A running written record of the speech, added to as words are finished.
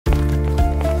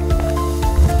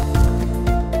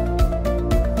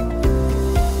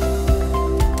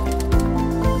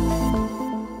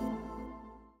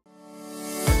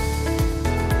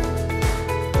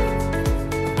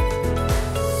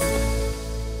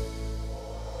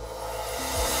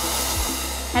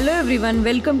Hello everyone,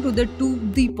 welcome to the To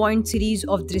The Point series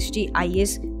of Drishti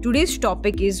IAS. Today's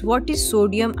topic is what is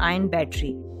sodium-ion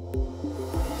battery.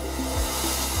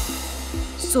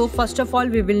 So first of all,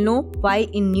 we will know why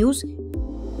in news.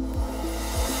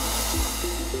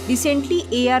 Recently,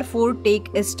 AR4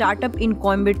 Tech, a startup in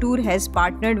Coimbatore, has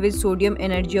partnered with Sodium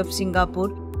Energy of Singapore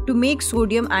to make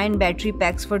sodium-ion battery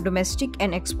packs for domestic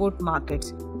and export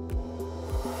markets.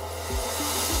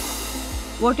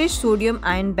 What is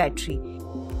sodium-ion battery?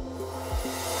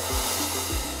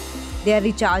 They are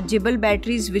rechargeable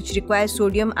batteries which require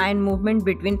sodium-ion movement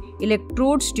between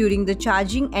electrodes during the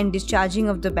charging and discharging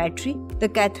of the battery. The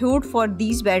cathode for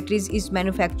these batteries is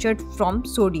manufactured from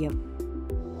sodium.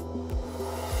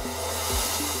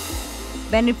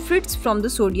 Benefits from the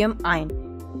sodium ion.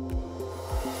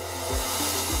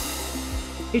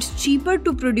 It's cheaper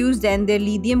to produce than their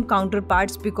lithium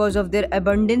counterparts because of their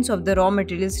abundance of the raw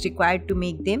materials required to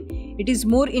make them. It is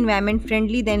more environment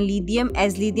friendly than lithium,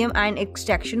 as lithium ion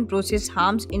extraction process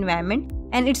harms environment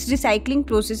and its recycling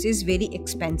process is very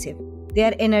expensive. They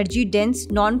are energy dense,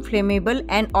 non-flammable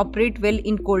and operate well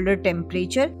in colder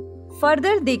temperature.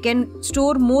 Further, they can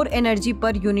store more energy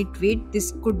per unit weight.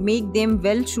 This could make them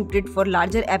well suited for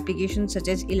larger applications such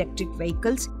as electric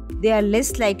vehicles. They are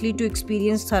less likely to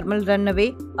experience thermal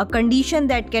runaway, a condition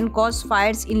that can cause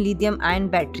fires in lithium-ion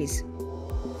batteries.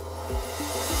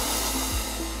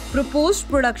 Proposed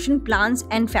production plans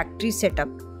and factory setup.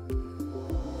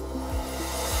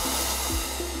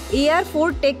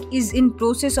 AR4 Tech is in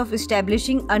process of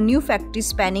establishing a new factory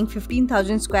spanning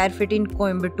 15,000 square feet in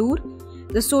Coimbatore.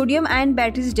 The sodium-ion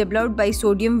batteries developed by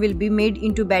Sodium will be made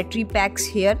into battery packs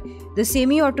here. The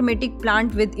semi-automatic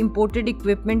plant with imported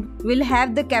equipment will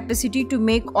have the capacity to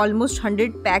make almost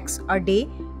 100 packs a day.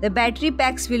 The battery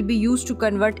packs will be used to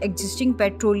convert existing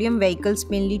petroleum vehicles,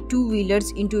 mainly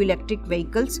two-wheelers, into electric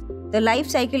vehicles. The life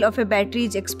cycle of a battery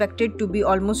is expected to be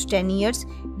almost 10 years.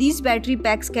 These battery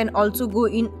packs can also go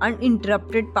in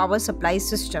uninterrupted power supply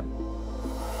system.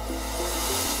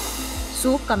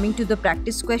 So, coming to the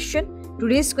practice question.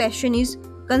 Today's question is,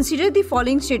 consider the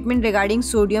following statement regarding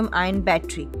sodium-ion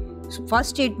battery.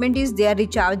 First statement is they are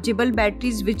rechargeable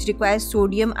batteries which require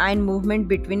sodium-ion movement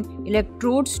between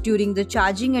electrodes during the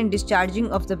charging and discharging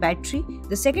of the battery.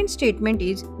 The second statement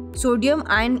is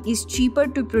sodium-ion is cheaper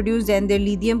to produce than their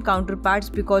lithium counterparts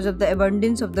because of the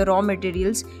abundance of the raw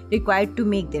materials required to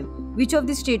make them. Which of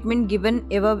the statement given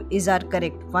above is are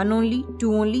correct? 1 only,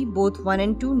 2 only, both 1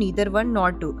 and 2, neither 1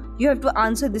 nor 2. You have to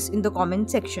answer this in the comment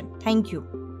section. Thank you.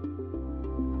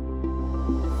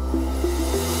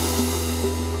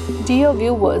 Dear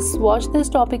viewers, watch this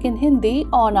topic in Hindi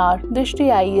on our Drishti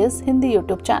IAS Hindi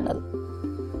YouTube channel.